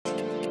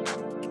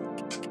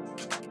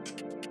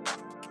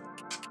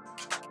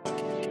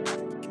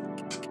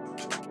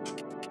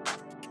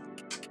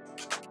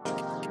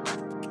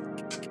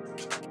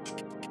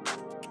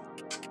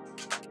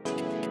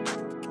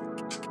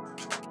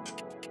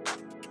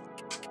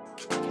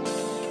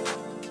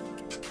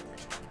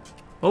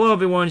Hello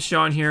everyone,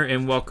 Sean here,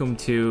 and welcome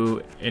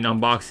to an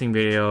unboxing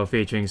video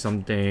featuring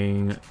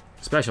something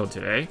special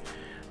today.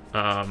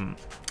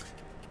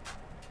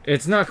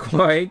 It's not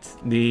quite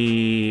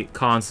the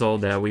console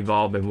that we've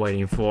all been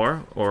waiting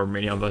for, or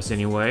many of us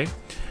anyway.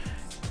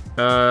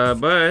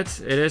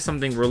 But it is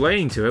something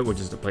relating to it, which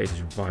is the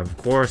PlayStation 5, of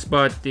course,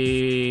 but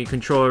the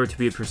controller to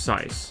be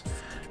precise.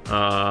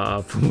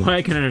 From what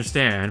I can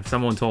understand,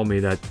 someone told me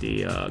that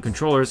the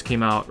controllers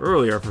came out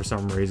earlier for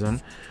some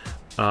reason.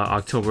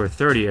 October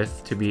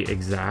 30th to be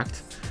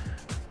exact,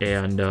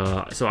 and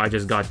so I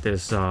just got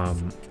this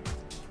on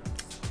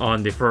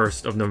the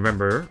 1st of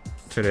November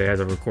today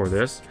as I record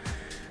this.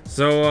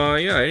 So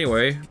yeah,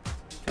 anyway,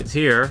 it's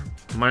here.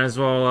 Might as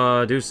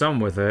well do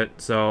something with it,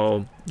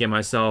 so get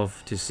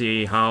myself to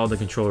see how the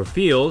controller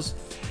feels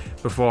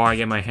before I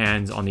get my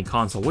hands on the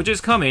console, which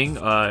is coming.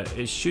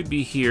 It should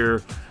be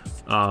here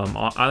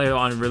either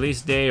on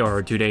release day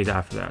or 2 days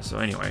after that. So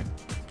anyway,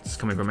 it's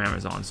coming from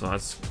Amazon, so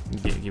that's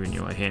giving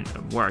you a hint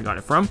of where I got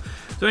it from.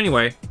 So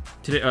anyway,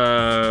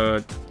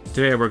 today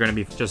we're going to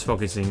be just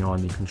focusing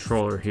on the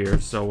controller here.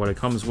 So what it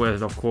comes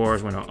with, of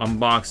course, when I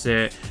unbox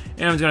it,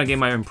 and I'm going to get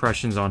my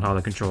impressions on how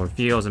the controller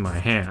feels in my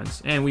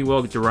hands. And we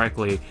will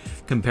directly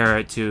compare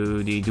it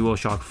to the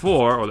DualShock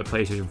 4 or the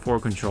PlayStation 4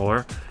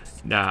 controller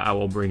that I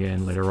will bring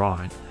in later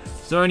on.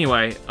 So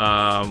anyway,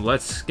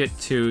 let's get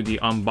to the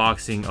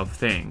unboxing of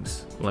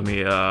things. Let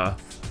me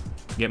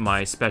get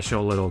my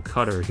special little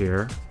cutter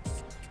here.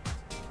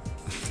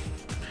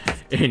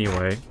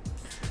 Anyway,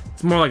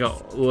 it's more like a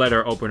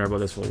letter opener, but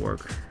this will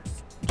work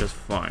just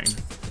fine.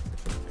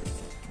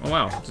 Oh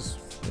wow, just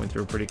went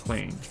through pretty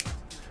clean.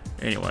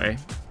 Anyway,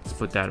 let's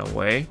put that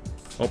away.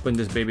 Open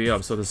this baby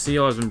up. So the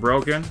seal has been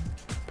broken,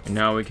 and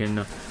now we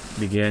can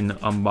begin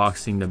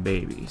unboxing the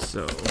baby.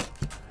 So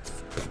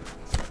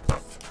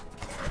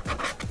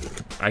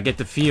I get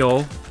to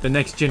feel the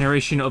next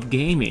generation of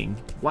gaming.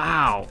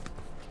 Wow,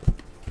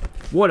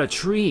 what a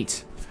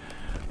treat.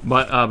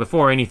 But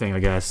before anything, I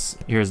guess,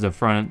 here's the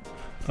front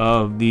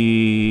of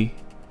the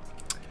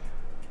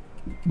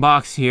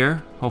box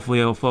here.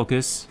 Hopefully it'll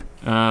focus.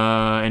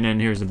 And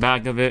then here's the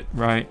back of it,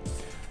 right?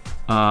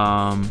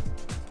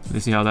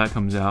 Let's see how that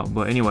comes out.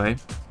 But anyway,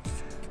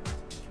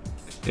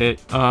 it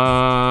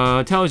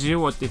tells you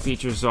what the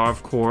features are,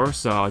 of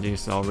course. I'll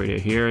read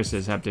it here. It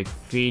says haptic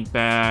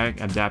feedback,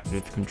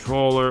 adaptive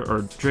controller,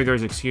 or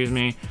triggers, excuse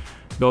me,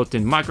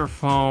 built-in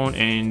microphone,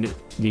 and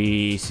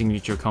the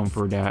signature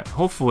comfort that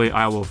hopefully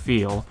I will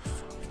feel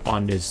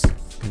on this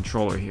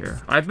controller here.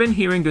 I've been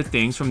hearing good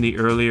things from the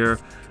earlier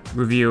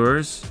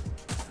reviewers,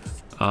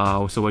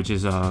 so which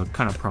is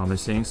kind of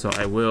promising. So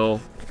I will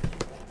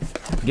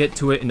get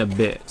to it in a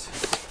bit.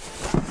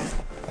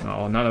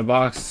 Oh, another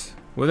box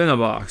within a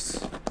box.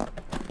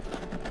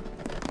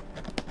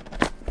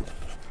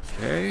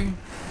 Okay.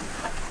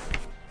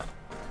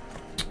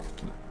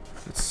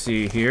 Let's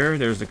see here.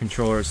 There's the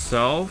controller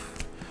itself.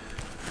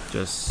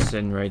 Just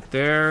sitting right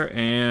there,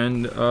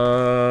 and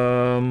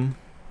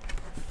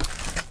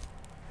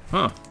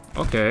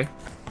okay.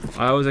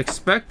 I was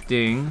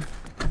expecting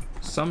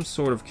some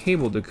sort of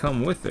cable to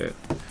come with it,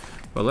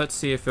 but let's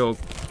see if it'll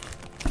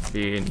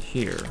be in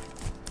here.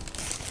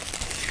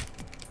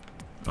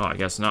 Oh, I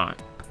guess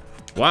not.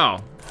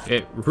 Wow,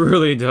 it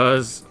really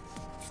does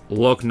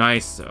look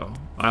nice though.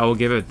 I will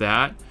give it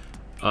that.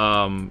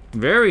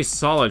 Very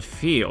solid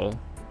feel.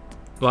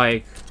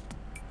 Like,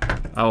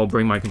 I will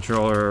bring my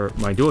controller,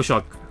 my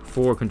DualShock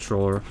 4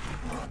 controller,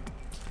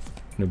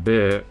 in a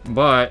bit,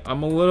 but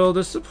I'm a little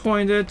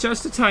disappointed,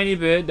 just a tiny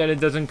bit, that it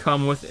doesn't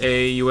come with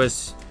a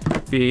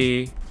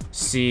USB-C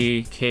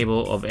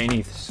cable of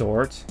any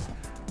sort.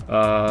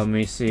 Let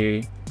me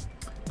see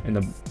in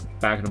the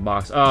back of the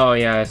box. Oh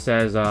yeah, it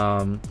says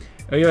a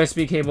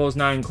USB cable is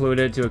not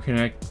included to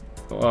connect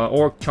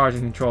or charge the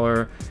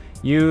controller.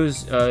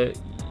 Use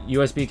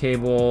USB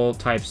cable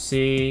Type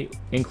C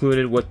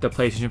included with the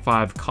PlayStation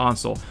 5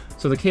 console.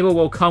 So the cable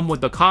will come with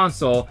the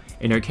console,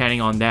 and they're counting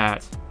on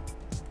that,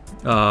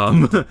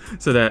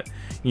 so that,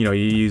 you know,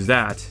 you use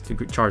that to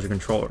charge the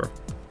controller.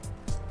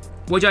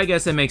 Which I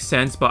guess it makes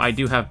sense, but I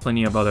do have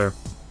plenty of other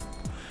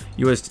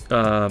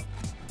USB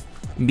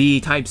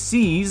Type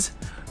C's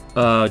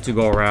to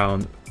go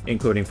around,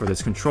 including for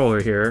this controller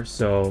here,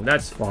 so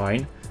that's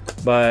fine.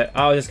 But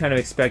I was just kind of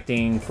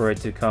expecting for it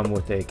to come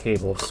with a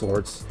cable of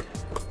sorts.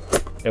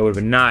 It would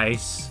have been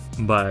nice,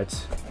 but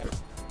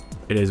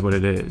it is what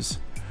it is.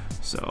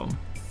 So,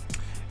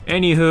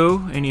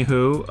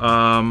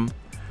 anywho,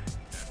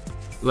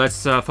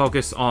 let's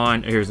focus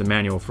on, here's the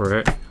manual for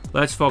it.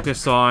 Let's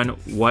focus on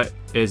what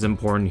is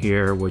important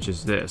here, which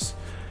is this.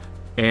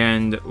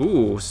 And,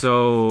 ooh,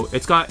 so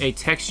it's got a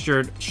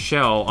textured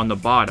shell on the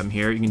bottom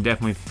here. You can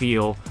definitely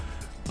feel,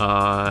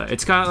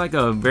 it's got like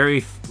a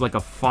very, like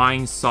a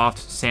fine, soft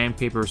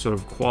sandpaper sort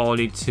of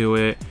quality to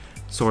it.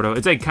 Sort of,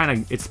 it's like kind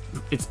of, it's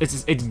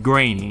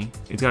grainy.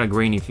 It's got a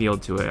grainy feel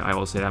to it, I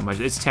will say that much.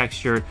 It's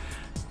textured,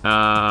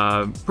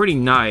 pretty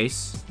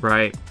nice,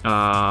 right?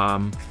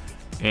 And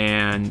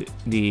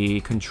the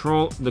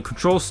control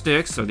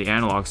sticks, or the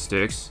analog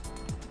sticks,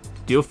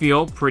 do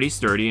feel pretty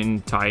sturdy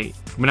and tight,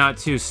 but not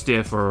too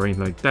stiff or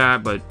anything like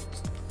that, but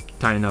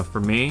tight enough for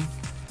me.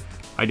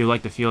 I do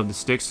like the feel of the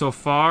sticks so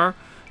far.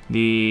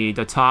 The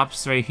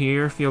tops right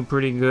here feel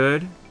pretty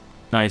good.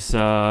 Nice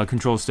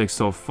control sticks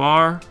so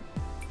far.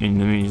 And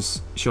let me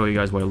just show you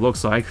guys what it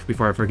looks like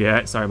before I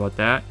forget. Sorry about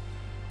that.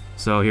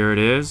 So here it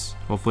is.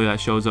 Hopefully that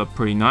shows up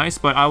pretty nice,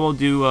 but I will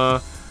do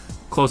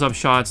close-up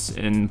shots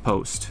in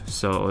post,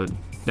 so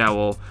that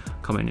will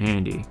come in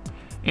handy.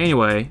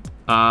 Anyway,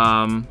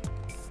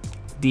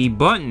 the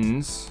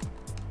buttons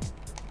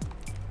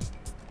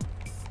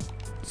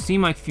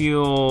seem like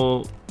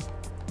feel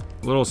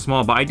a little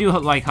small, but I do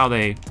like how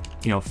they,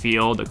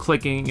 feel. The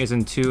clicking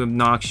isn't too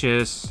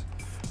obnoxious,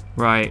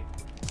 right?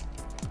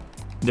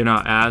 They're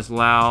not as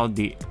loud.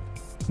 The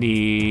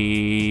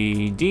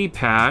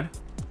D-pad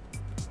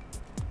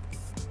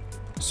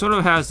sort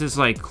of has this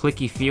like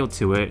clicky feel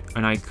to it,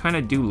 and I kind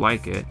of do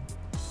like it,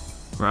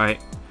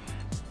 right?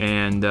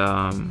 And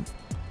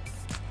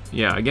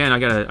yeah, again, I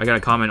gotta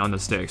comment on the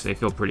sticks. They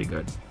feel pretty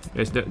good.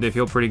 They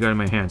feel pretty good in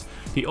my hands.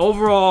 The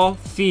overall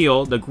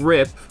feel, the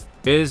grip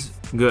is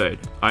good.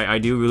 I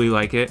do really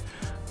like it.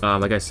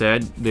 Like I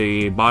said,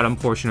 the bottom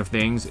portion of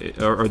things,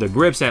 or the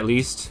grips at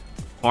least,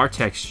 are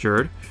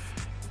textured.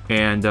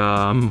 And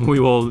we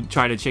will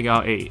try to check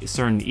out a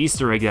certain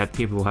Easter egg that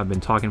people have been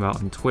talking about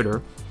on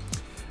Twitter.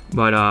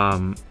 But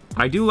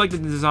I do like the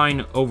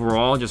design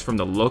overall, just from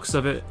the looks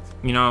of it.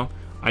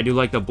 I do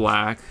like the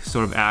black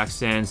sort of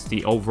accents,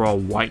 the overall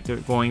white they're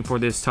going for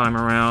this time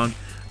around.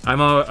 I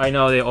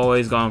know they've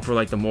always gone for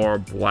like the more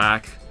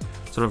black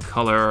sort of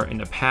color in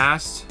the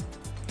past,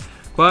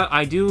 but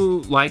I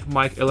do like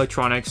mic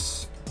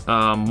electronics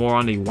more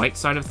on the white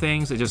side of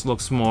things. It just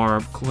looks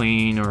more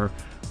clean or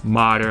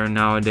modern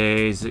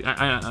nowadays. It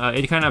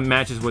kind of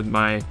matches with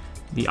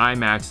the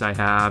iMacs I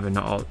have and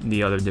all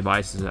the other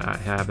devices that I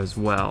have as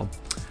well.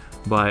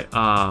 But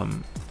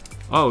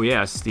oh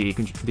yes,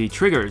 the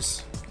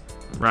triggers,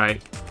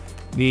 right?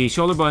 The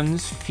shoulder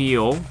buttons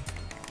feel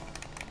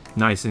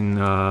nice and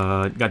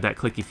got that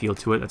clicky feel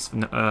to it. That's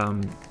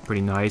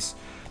pretty nice.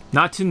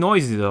 Not too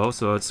noisy though,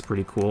 so it's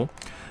pretty cool.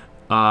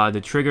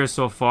 The triggers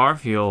so far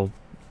feel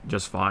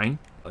just fine.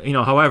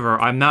 However,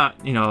 I'm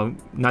not,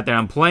 not that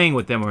I'm playing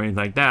with them or anything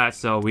like that,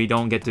 so we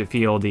don't get to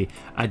feel the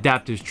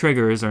adaptive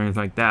triggers or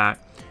anything like that.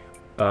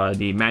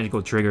 The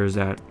magical triggers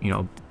that,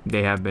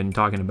 they have been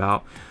talking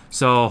about.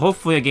 So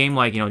hopefully a game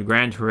like,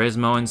 Gran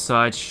Turismo and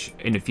such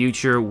in the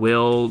future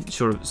will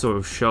sort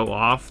of show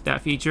off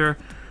that feature.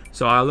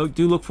 So I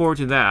do look forward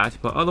to that.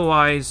 But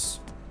otherwise,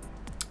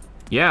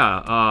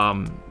 yeah,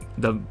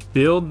 the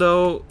build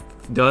though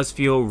does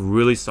feel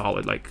really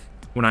solid. Like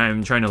when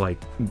I'm trying to like,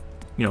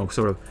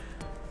 sort of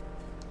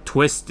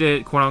twist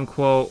it, quote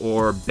unquote,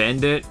 or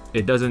bend it,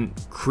 it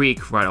doesn't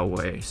creak right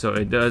away. So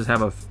it does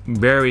have a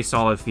very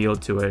solid feel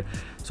to it.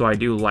 So I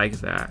do like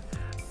that.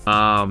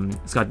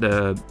 It's got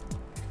the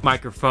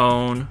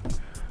microphone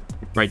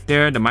right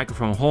there, the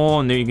microphone hole,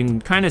 and then you can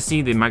kind of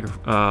see the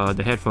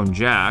headphone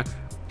jack.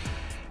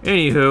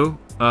 Anywho,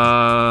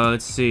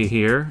 let's see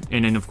here,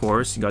 and then of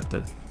course you got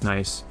the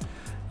nice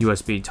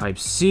USB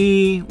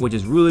Type-C, which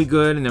is really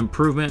good, an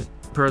improvement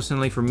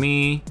personally for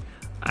me.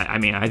 I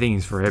mean, I think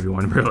it's for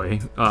everyone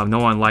really. No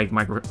one liked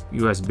micro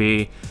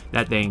USB.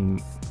 That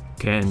thing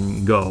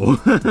can go.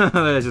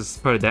 Let's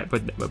just put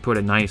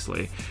it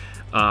nicely.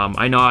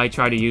 I know I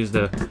tried to use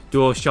the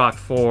DualShock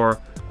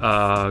 4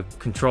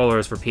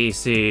 controllers for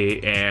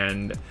PC,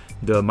 and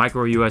the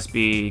micro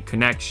USB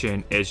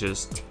connection is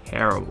just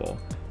terrible.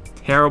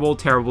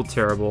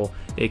 Terrible.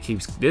 It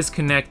keeps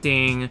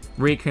disconnecting,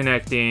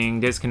 reconnecting,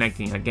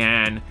 disconnecting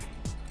again.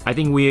 I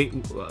think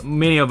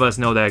many of us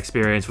know that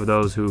experience for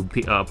those who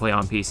play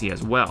on PC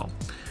as well.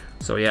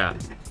 So yeah.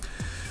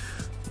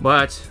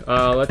 But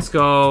let's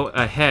go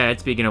ahead,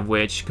 speaking of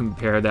which,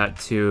 compare that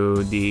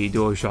to the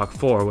DualShock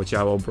 4, which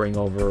I will bring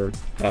over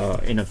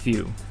in a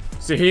few.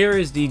 So here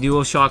is the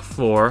DualShock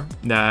 4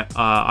 that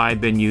I've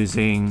been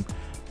using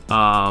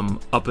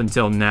up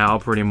until now,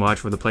 pretty much,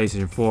 for the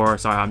PlayStation 4.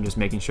 Sorry, I'm just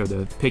making sure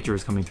the picture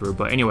is coming through.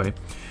 But anyway,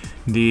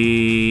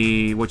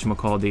 the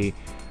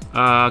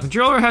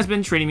controller has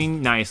been treating me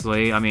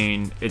nicely. I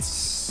mean,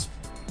 it's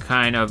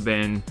kind of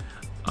been,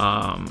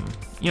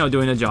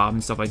 doing the job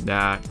and stuff like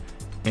that.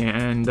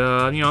 And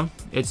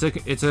it's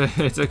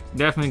a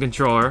definitely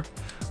controller,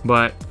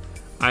 but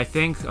I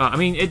think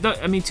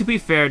to be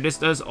fair, this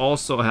does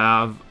also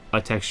have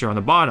a texture on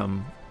the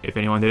bottom. If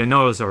anyone didn't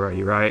notice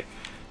already, right?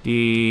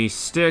 The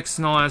sticks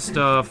and all that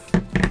stuff,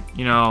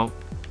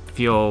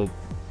 feel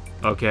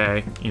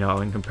okay,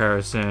 in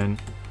comparison.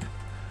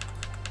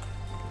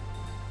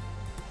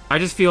 I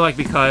just feel like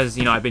because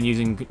I've been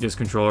using this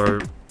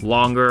controller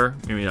longer,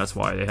 maybe that's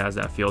why it has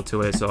that feel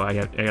to it. So I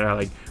gotta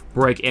like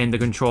break in the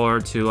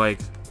controller to like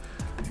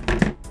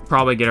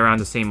probably get around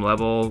the same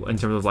level in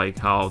terms of like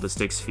how the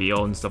sticks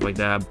feel and stuff like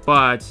that.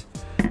 But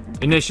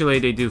initially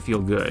they do feel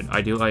good.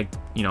 I do like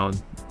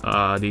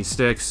these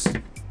sticks.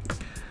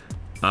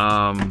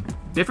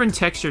 Different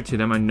texture to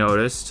them, I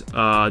noticed.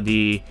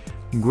 The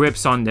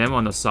grips on them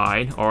on the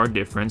side are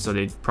different, so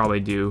they probably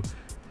do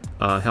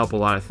help a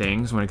lot of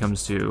things when it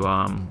comes to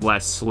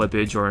less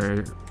slippage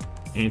or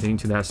anything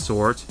to that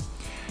sort.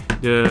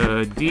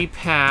 The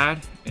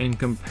D-pad in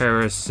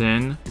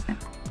comparison,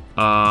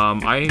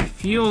 I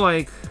feel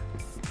like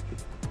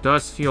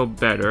does feel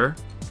better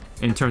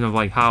in terms of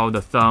like how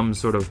the thumb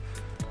sort of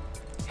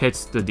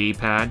hits the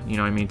D-pad, you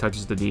know what I mean,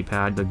 touches the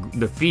D-pad.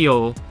 The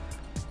feel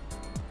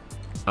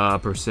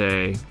per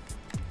se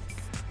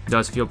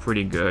does feel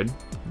pretty good.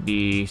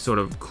 The sort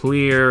of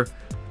clear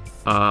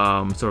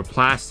sort of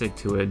plastic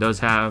to it does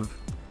have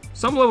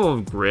some level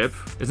of grip.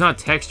 It's not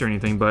texture or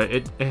anything, but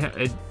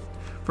it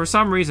for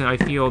some reason I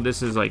feel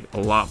this is like a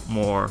lot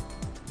more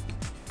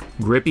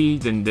grippy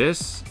than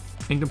this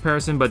in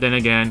comparison, but then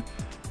again,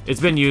 it's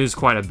been used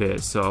quite a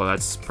bit, so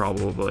that's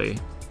probably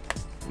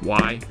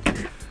why.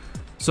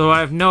 So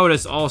I've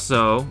noticed,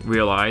 also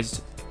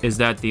realized, is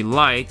that the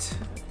light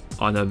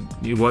on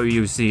what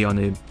you see on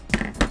the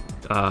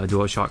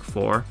DualShock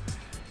 4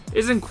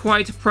 isn't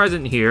quite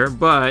present here,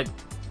 but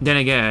then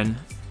again,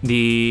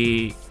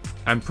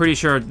 I'm pretty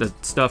sure the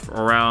stuff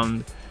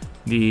around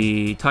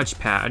the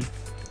touchpad,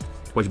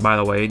 which by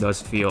the way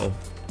does feel,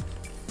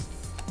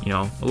 you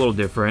know, a little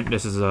different.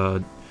 This is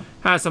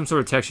has some sort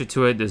of texture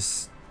to it.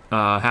 This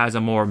has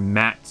a more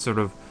matte sort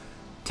of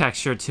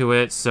texture to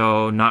it,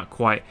 so not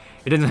quite.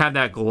 It doesn't have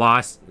that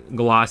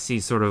glossy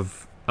sort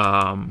of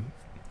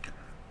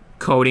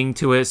coating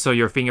to it, so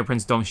your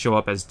fingerprints don't show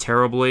up as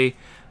terribly.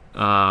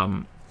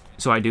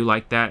 So I do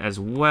like that as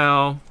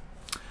well.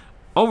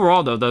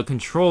 Overall though, the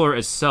controller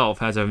itself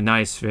has a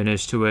nice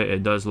finish to it.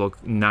 It does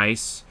look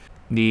nice.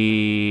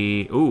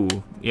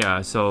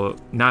 Yeah, so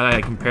now that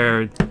I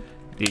compared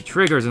the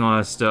triggers and all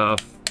that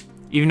stuff,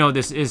 even though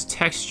this is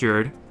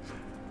textured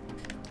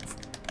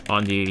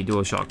on the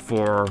DualShock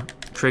 4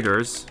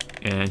 triggers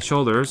and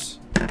shoulders,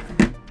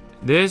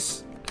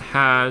 this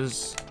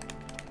has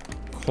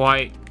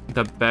quite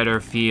the better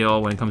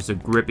feel when it comes to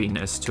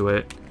grippiness to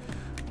it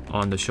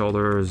on the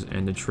shoulders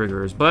and the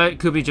triggers. But it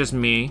could be just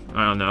me,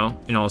 I don't know.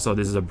 And also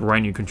this is a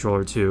brand new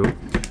controller too.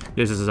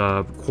 This is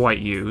quite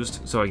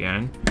used, so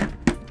again,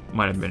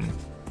 might have been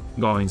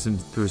going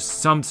through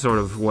some sort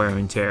of wear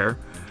and tear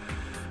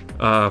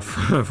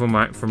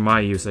for my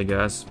use, I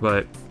guess.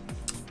 But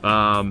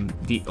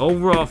the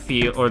overall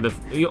feel, or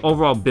the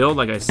overall build,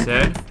 like I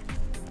said,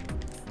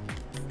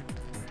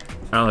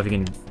 I don't know if you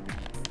can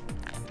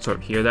sort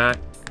of hear that,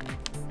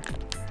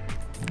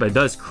 but it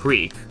does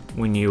creak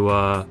when you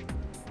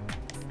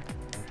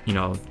you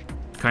know,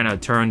 kind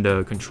of turn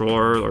the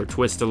controller or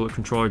twist the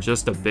controller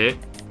just a bit.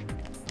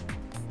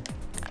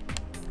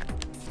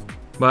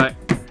 But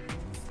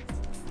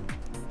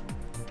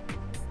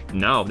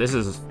no,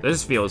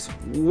 this feels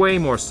way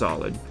more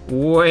solid,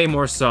 way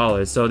more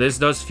solid. So this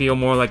does feel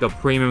more like a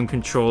premium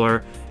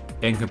controller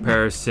in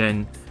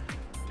comparison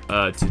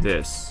to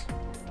this.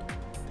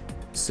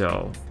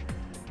 So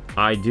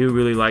I do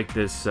really like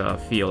this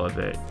feel of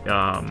it.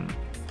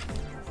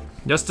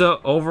 Just the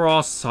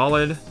overall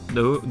solid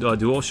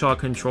DualShock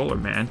controller,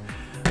 man.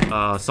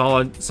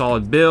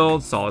 Solid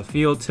build, solid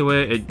feel to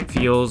it. It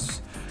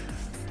feels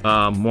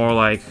more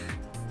like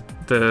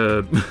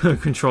the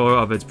controller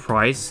of its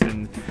price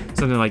and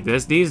something like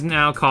this. These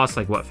now cost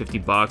like what, 50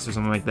 bucks or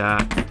something like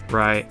that,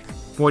 right?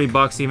 40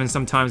 bucks even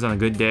sometimes on a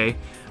good day.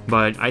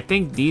 But I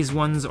think these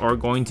ones are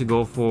going to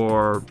go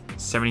for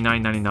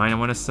 $79.99, I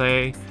want to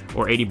say,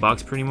 or 80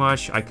 bucks pretty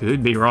much. I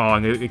could be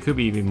wrong. It could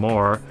be even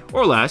more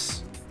or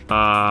less.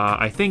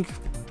 I think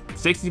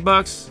 60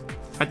 bucks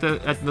at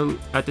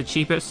the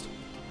cheapest.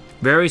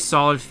 Very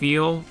solid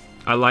feel.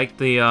 I like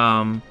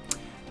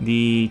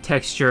the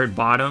textured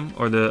bottom,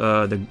 or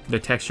the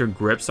textured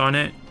grips on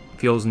it.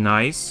 Feels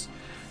nice.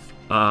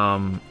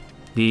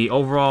 The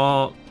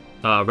overall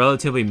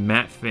relatively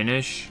matte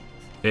finish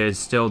is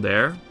still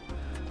there,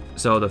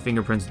 so the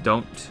fingerprints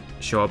don't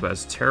show up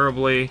as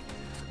terribly.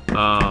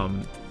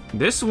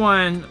 This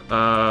one,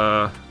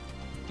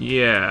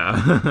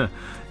 yeah.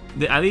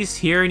 At least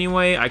here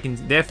anyway, I can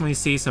definitely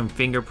see some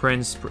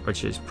fingerprints,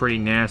 which is pretty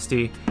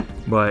nasty.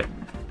 But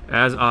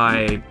as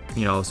I,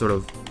 you know, sort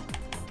of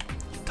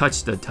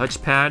touch the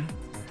touchpad,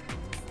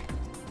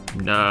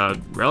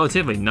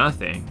 relatively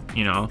nothing,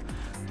 you know.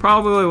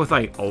 Probably with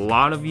like a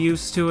lot of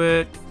use to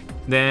it,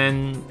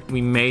 then we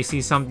may see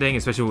something,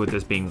 especially with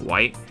this being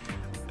white.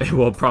 It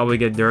will probably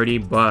get dirty,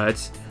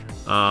 but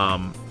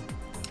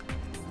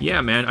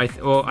yeah, man.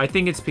 I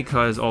think it's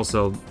because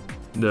also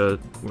when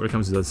it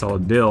comes to the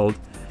solid build,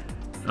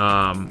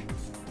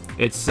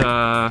 it's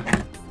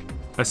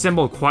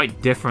assembled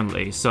quite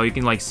differently, so you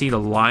can like see the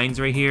lines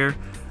right here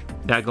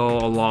that go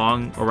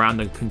along around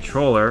the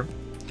controller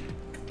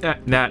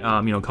that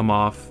you know, come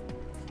off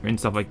and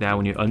stuff like that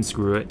when you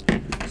unscrew it.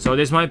 So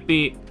this might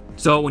be,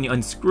 so when you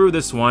unscrew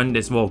this one,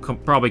 this will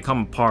probably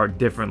come apart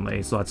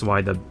differently, so that's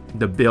why the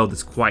build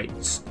is quite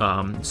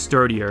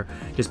sturdier,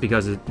 just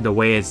because the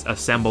way it's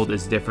assembled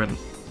is different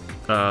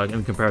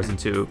in comparison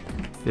to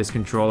this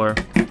controller,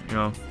 you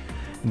know.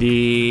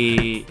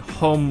 The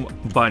home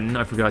button,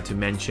 I forgot to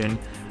mention,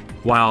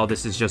 while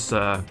this is just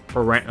a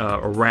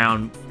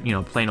round, you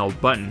know, plain old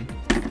button,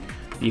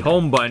 the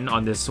home button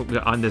on this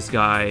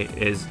guy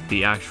is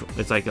the actual.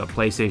 It's like a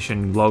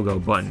PlayStation logo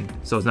button,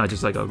 so it's not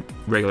just like a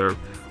regular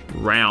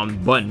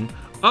round button.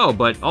 Oh,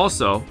 but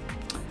also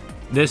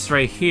this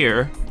right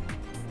here.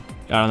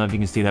 I don't know if you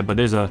can see that, but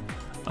there's a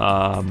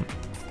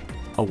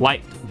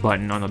light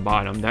button on the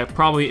bottom. That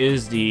probably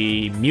is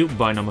the mute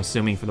button, I'm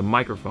assuming, for the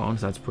microphone.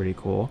 So that's pretty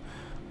cool.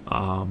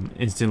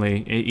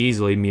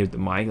 Easily mute the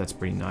mic. That's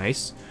pretty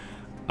nice.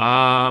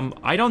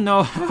 I don't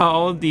know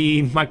how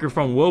the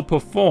microphone will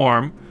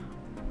perform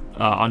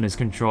on this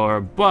controller,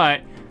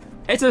 but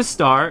it's a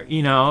start,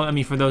 you know. I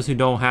mean, for those who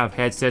don't have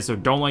headsets or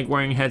don't like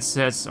wearing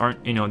headsets,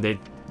 aren't, you know, they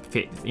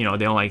fit, you know,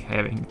 they don't like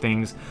having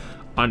things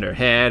on their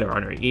head or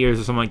on their ears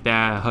or something like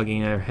that,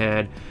 hugging their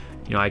head.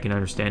 You know, I can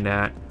understand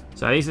that.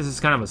 So at least this is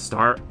kind of a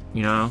start,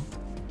 you know.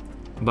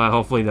 But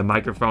hopefully the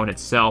microphone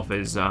itself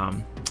is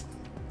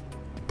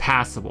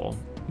passable.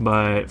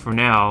 But for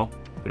now,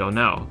 we don't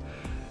know.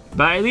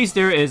 But at least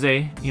there is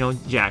a, you know,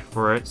 jack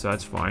for it, so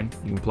that's fine.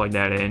 You can plug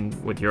that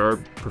in with your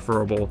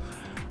preferable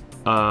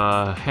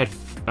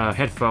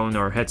headphone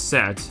or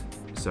headset.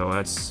 So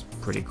that's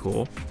pretty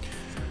cool.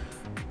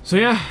 So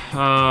yeah,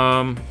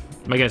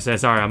 like I said,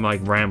 sorry, I'm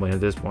like rambling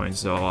at this point,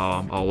 so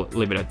I'll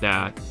leave it at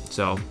that.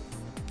 So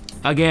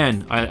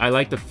again, I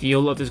like the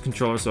feel of this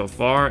controller so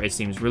far. It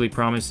seems really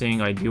promising.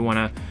 I do want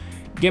to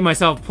get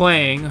myself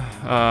playing in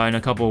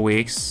a couple of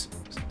weeks,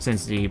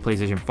 since the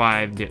PlayStation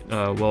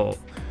 5 will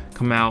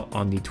come out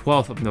on the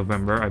 12th of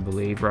November, I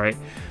believe, right?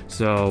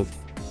 So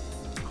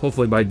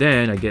hopefully by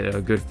then I get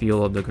a good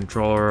feel of the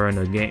controller and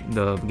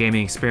the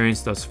gaming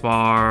experience thus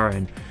far,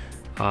 and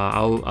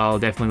I'll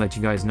definitely let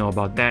you guys know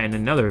about that in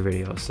another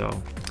video. So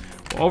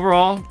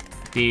overall,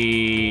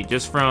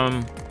 just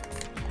from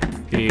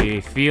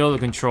the feel of the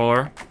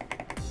controller,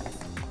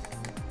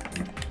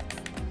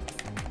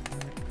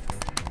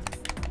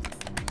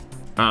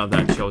 I don't know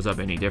if that shows up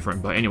any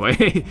different, but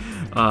anyway,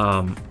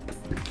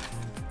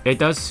 it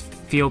does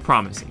feel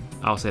promising.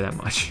 I'll say that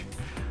much.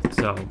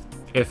 So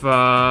if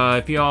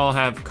you all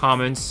have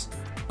comments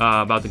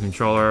about the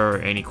controller or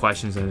any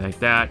questions or anything like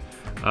that,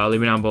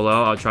 leave it down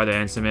below. I'll try to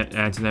answer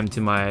them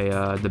to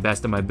my the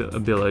best of my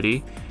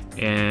ability.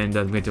 And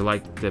don't forget to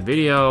like the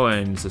video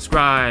and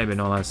subscribe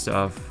and all that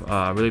stuff.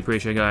 Really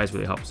appreciate it, guys.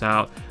 Really helps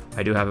out.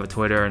 I do have a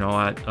Twitter and all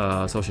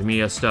that social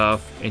media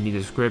stuff in the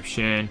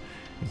description.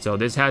 And so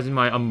this has been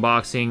my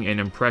unboxing and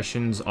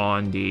impressions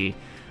on the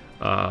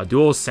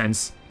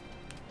DualSense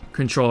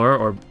controller,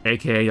 or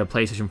aka the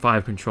PlayStation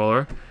 5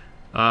 controller.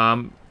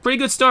 Pretty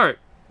good start.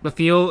 The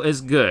feel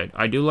is good.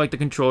 I do like the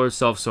controller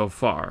itself so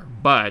far,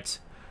 but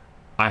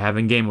I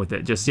haven't gamed with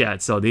it just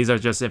yet. So these are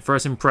just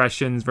first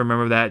impressions.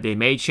 Remember that they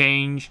may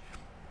change.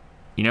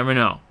 You never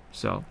know.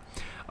 So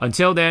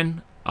until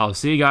then, I'll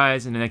see you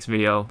guys in the next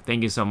video.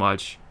 Thank you so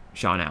much.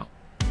 Sean out.